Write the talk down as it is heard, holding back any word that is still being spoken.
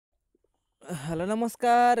Hello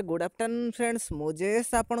नमस्कार good afternoon friends मुझे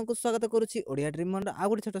आपन को स्वागत करुच्ची ओडिया ड्रीमर आ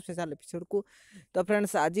गोटे छोट स्पेशल एपिसोड को। तो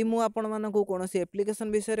फ्रेंड्स आज मुझे आपण मानक कौन एप्लिकेशन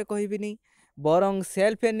विषय कहबिनी बरंग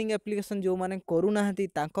सेल्फ अर्निंग एप्लिकेशन जो मैंने करूना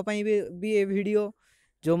भी ए वीडियो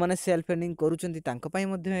जो मैंने सेल्फ अर्निंग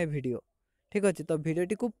करुँचे वीडियो ठीक अच्छे। तो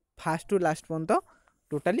वीडियोटी को फास्ट टू लास्ट पर्यंत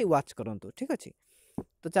टोटाली वाच करूँ ठीक अच्छे।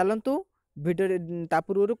 तो चलतु भिडियो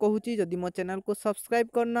पूर्व कहूँ जदि मो चैनल को सब्सक्राइब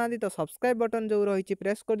करना तो सब्सक्राइब बटन जो रही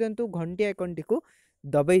प्रेस कर दिंतु घंटी आइकन टी को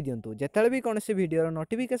दबाई दिंतु जिते भी कौन से वीडियो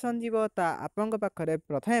नोटिफिकेशन जीव ता आपन पाखे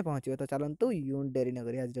प्रथम पहुँचो। तो चलतु यूं डेरी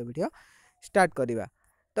नगरी आज वीडियो स्टार्ट करवा।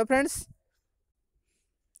 तो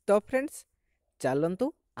फ्रेंड्स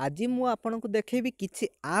चलतु आज मुझे देखेबी किसी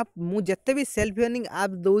आप मुझे भी सेल्फ अर्निंग आप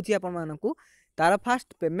दूसरी आपण तार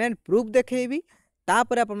फास्ट पेमेंट प्रूफ देखेबी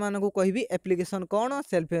तापर आपण मानक कहबी एप्लिकेशन कौन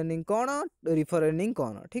सेल्फ अर्निंग कौन रिफर अर्निंग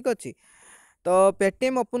कौन ठीक अच्छे। तो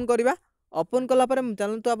पेटीएम ओपन करवा ओपन कलापर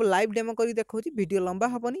चलते आप लाइव डेमो कर देखा वीडियो लंबा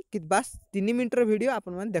हेनी कि बास 3 मिनटर वीडियो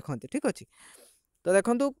आपने देखते ठीक अच्छे। तो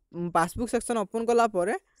देखो पासबुक सेक्शन ओपन कलापर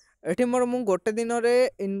ये मोर मु गोटे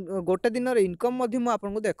दिन इनकम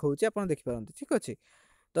आपको देखा आप देखिपारती ठीक अच्छे।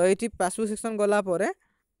 तो ये पासबुक सेक्शन गलापर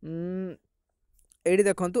ये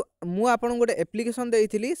देखूँ मुझे गोटे एप्लिकेशन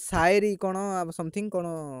देती शायरी कौन समथिंग कौन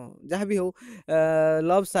जहाँ भी हो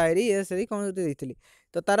लव शायरी ये से कौन देती।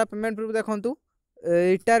 तो तार पेमेंट प्रूफ देखूँ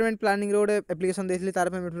रिटायरमेंट प्लानिंग गोटे एप्लिकेशन देती तार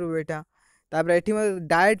पेमेंट प्रूफ यहाँ ये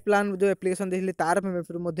डाएट प्लान जो एप्लिकेशन देती तार पेमेंट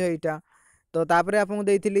प्रूफ यहाँ। तो तापर आपको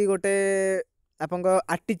देती गोटे आप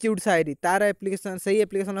आटीट्यूड शायरी तार एप्लिकेशन से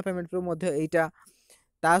एप्लिकेशन पेमेंट प्रूफ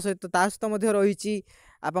यहाँ सहित रही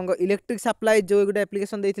आप इलेक्ट्रिक सप्लाई जो गोटे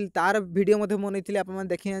एप्लिकेशन देती तार वीडियो बनई आप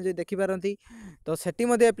देखिपारती। तो सेटी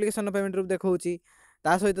एप्लिकेशन पेमेंट प्रूफ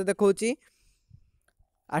देखा सहित देखा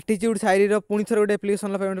आटीट्यूड शायरी पुणी थर गोटे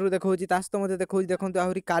एप्लिकेशन पेमेंट प्रूफ देखा सहित देखा देखो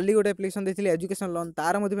आहरी काली गोटे एप्लिकेशन देती एजुकेशन लोन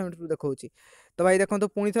तार पेमेंट प्रूफ देखा। तो भाई देखो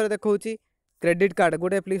पुणी थर देखा क्रेडिट कार्ड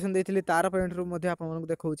गोटे एप्लिकेशन देती तार पेमेंट प्रूफ आपको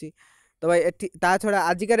देखा। तो भाई ता छड़ा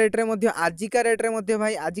आजिका रेट्रे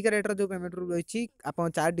भाई आजिका रेट्रे जो पेमेंट प्रूफ रही आप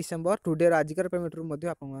 4 डिसेम्बर टुडे आजिकार पेमेंट प्रूफ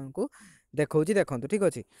आपको देखा देखो ठीक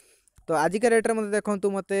अच्छे। तो आजिका रेट्रे मत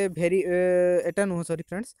देखो मत भेरी एटा नुह सॉरी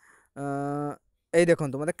फ्रेंड्स ये देखो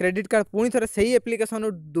मत क्रेडिट कार्ड पुणी थे से एप्लिकेशन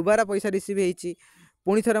दुबारा पैसा रिसीव होती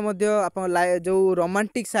पुणी थे जो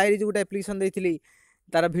रोमांटिक शायरी जो गोटे एप्लिकेशन देती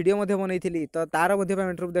तार वीडियो बनई तो तार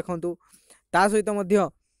पेमेंट प्रूफ देखूँ। ता सहित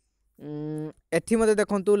एथि मते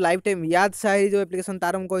देखंतु लाइफ टाइम याद शायरी जो एप्लिकेशन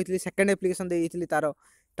तार मु कहितली सेकंड एप्लिकेशन देइतली तार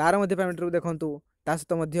पेमेंट प्रूफ देखंतु। ता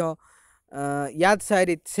सहित याद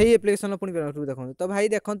शायरी से एप्लिकेशन पुणी पेमेंट प्रूफ देखंतु। तो भाई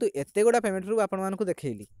देखंतु एते गोटा पेमेंट प्रूफ आपण मानकु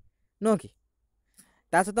देखैली नो कि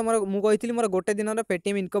ता सहित मोर मु कहितली मोर गोटे दिन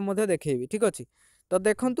पेटीएम इनकम मध्य देखैबी ठीक अछि। तो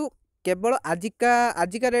देखंतु केवल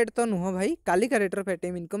आजिका रेट तो नुह भाई कालिका रेट रो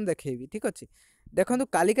पेटीएम इनकम देखैबी ठीक अछि। देखंतु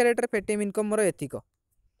कालिका रेट रो पेटीएम इनकम मोर एतिक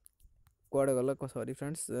कड़े गल सॉरी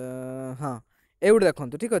फ्रेंड्स हाँ ये गोटे देखो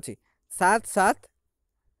ठीक अच्छे 7 7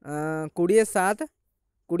 20 7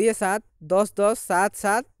 10 10 7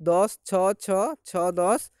 7 10 6 6 6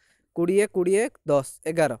 10 20 20 10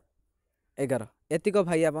 11 11 एतिक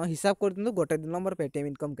भाई आप हिसाब कर दिखाँ गोटे दिन मोर पेटीएम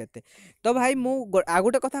इनकम केते। तो भाई मुझे आ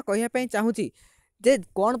गोटे कथा कहवाई चाहूँगी जे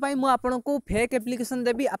कौन पाई मु आपन को फेक एप्लिकेशन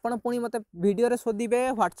देवी आपन पुणी मत वीडियो रे शोधिबे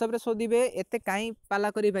व्हाट्सएप रे शोधिबे एते काई पाला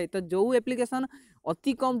करी भाई। तो जो एप्लिकेशन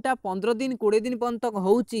अति कमटा 15 दिन 20 दिन पर्यंत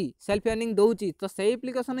होउची सेल्फ अर्निंग दउची तो से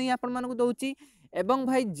एप्लिकेशन ही आपन मानको दउची एवं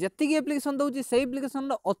भाई जति एप्लिकेशन दउची से एप्लिकेशन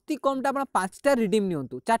अति कमटा आपन 5टा redeem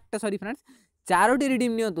नियंतु 4टा sorry friends 4टी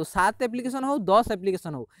redeem नियंतु 7 application हो 10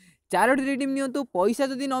 एप्लिकेशन हो 4टी रिडीम नियंतु। पैसा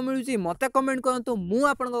जदि न मिलुची मते कमेंट करंतु मु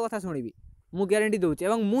आपन को कथा सुनिबी मु ग्यारंटी दूसरी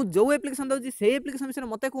और मु जो एप्लिकेशन दूसरी से एप्लिकेशन विषय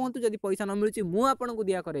मत कहतु जब पैसा न मिलूँ मु आपको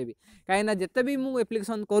दिया करेबी कहीं जिते भी मु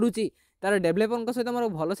एप्लिकेशन करुच्ची तार डेभलपर सहित मोर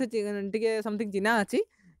भल से टे समथिंग चिन्हा अच्छी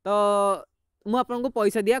तो मु आपको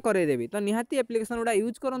पैसा दिया करेदेवी। तो निहाती एप्लिकेशन गुड़ा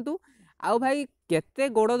यूज करूँ आउ भाई केते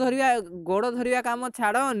गोड़ धरिया काम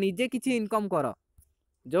छाड़ निजे किसी इनकम कर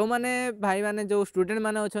जो माने भाई माने जो स्टूडेंट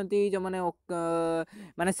माने अछंती जो माने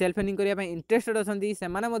माने सेल्फ अर्निंग करिया पे इंटरेस्टेड अछंती से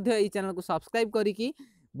माने मध्य ई चैनल को सब्सक्राइब करिकी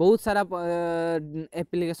बहुत सारा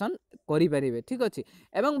एप्लिकेशन करि परिबे ठीक अछि।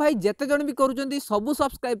 एवं भाई जेते जण भी करूचंती सब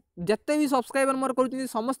सब्सक्राइब जेते भी सब्सक्राइबर मोर करूचंती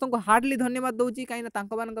समस्त को हार्डली धन्यवाद दउची काई ना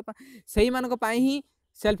तांको मानक सेही मानक पाई ही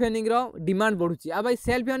सेल्फ अर्निंग रो डिमांड बढ़ुची। आ भाई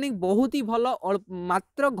सेल्फ अर्निंग बहुत ही भलो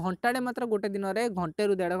मात्र घंटाडे मात्र गोटे दिन रे घंटे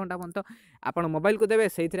रु 1.5 घंटा पर्यंत आपण मोबाइल को देबे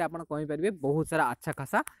सेही थरे आपण कहि परिबे बहुत सारा अच्छा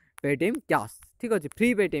खासा पेटीएम कैश ठीक अछि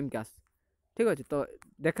फ्री पेटीएम कैश ठीक अछि। तो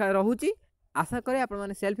देखा रहूची आशा करे आपण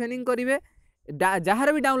माने सेल्फ अर्निंग करिवे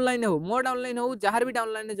जहाँ भी डाउनलाइन हो मो डाउनलाइन हो जहाँ भी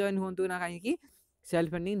डाउनलाइन जॉइन हूँ ना कहीं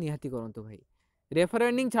सेल्फ अर्निंग निहाती करूँ भाई रेफर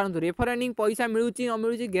अर्निंग छाड़ू रेफर अर्निंग पैसा मिलूँ न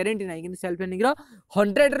मिलूँ ग्यारंटी ना कि सेल्फ अर्निंग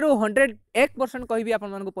 100 ରୁ 101% कहि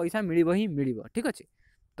आपको पैसा मिल ही मिल ठीक अच्छे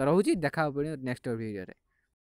तो रोचे देखा नेक्स्ट वीडियो।